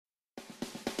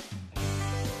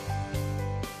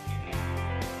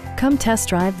Come test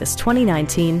drive this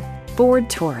 2019 Ford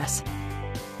Taurus.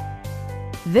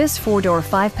 This four-door,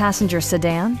 five-passenger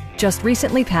sedan just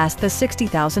recently passed the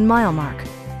 60,000-mile mark.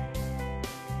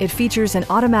 It features an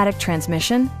automatic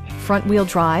transmission, front-wheel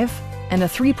drive, and a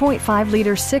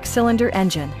 3.5-liter six-cylinder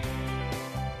engine.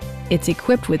 It's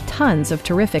equipped with tons of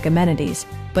terrific amenities,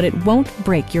 but it won't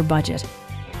break your budget.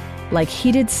 Like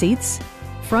heated seats,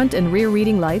 front and rear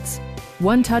reading lights,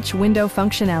 one-touch window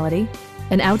functionality,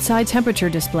 an outside temperature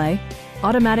display,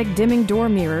 automatic dimming door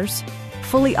mirrors,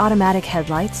 fully automatic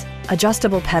headlights,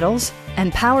 adjustable pedals,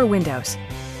 and power windows.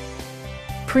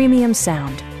 Premium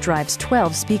sound drives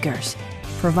 12 speakers,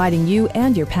 providing you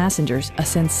and your passengers a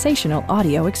sensational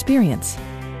audio experience.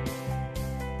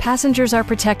 Passengers are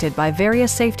protected by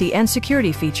various safety and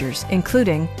security features,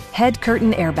 including head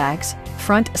curtain airbags,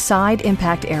 front side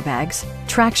impact airbags,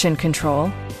 traction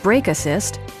control, brake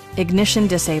assist, ignition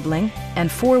disabling,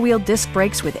 and four-wheel disc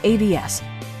brakes with ABS.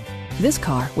 This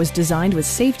car was designed with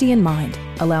safety in mind,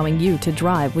 allowing you to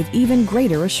drive with even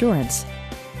greater assurance.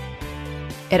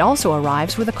 It also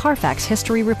arrives with a Carfax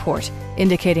history report,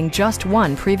 indicating just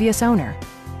one previous owner.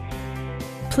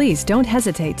 Please don't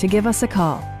hesitate to give us a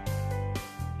call.